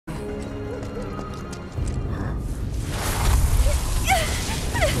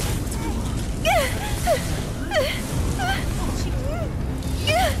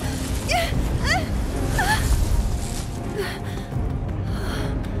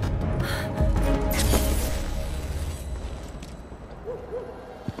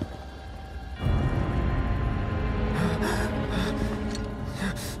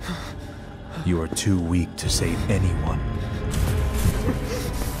you're too weak to save anyone.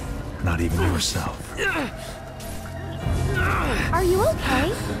 Not even yourself. Are you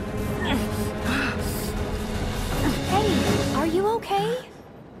okay? Hey, are you okay?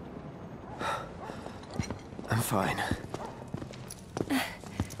 I'm fine.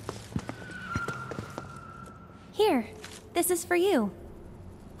 Here, this is for you.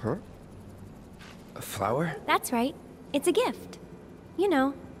 Huh? A flower? That's right. It's a gift. You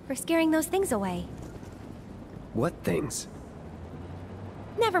know, for scaring those things away. What things?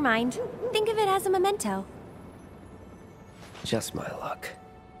 Never mind. Think of it as a memento. Just my luck.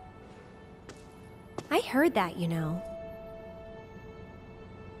 I heard that, you know.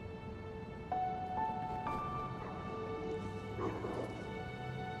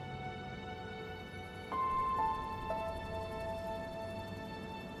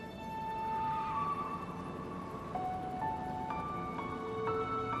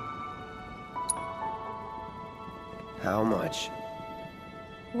 How much?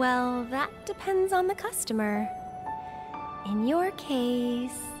 Well, that depends on the customer. In your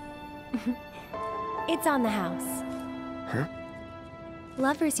case... it's on the house. Huh?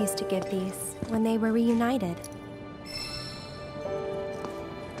 Lovers used to give these when they were reunited.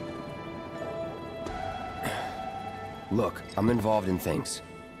 Look, I'm involved in things.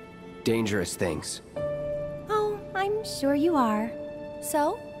 Dangerous things. Oh, I'm sure you are.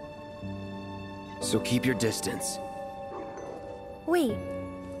 So? So keep your distance. Wait,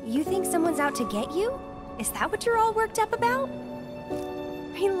 you think someone's out to get you? Is that what you're all worked up about?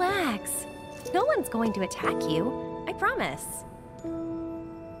 Relax. No one's going to attack you. I promise.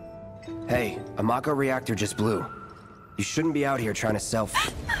 Hey, a Mako reactor just blew. You shouldn't be out here trying to self...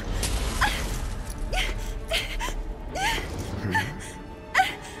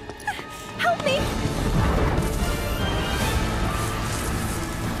 Help me!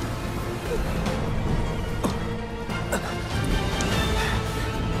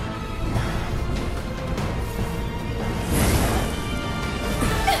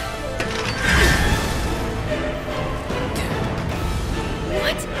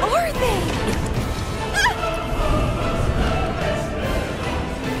 What are they?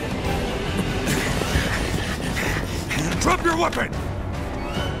 Drop your weapon!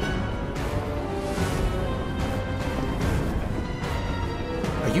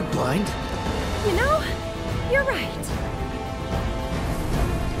 Are you blind? You know, you're right.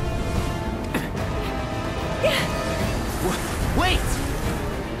 Wait!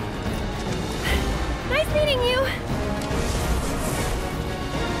 Nice meeting you.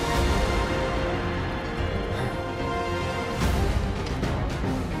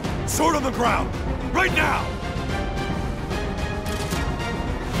 Sword on the ground! Right now!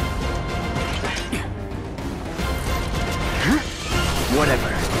 Whatever.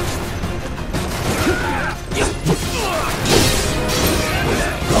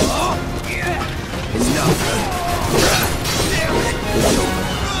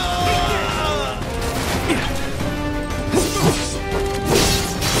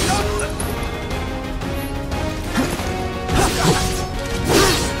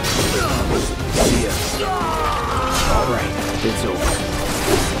 It's over.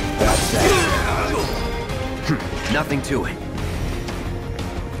 That's that. Nothing to it.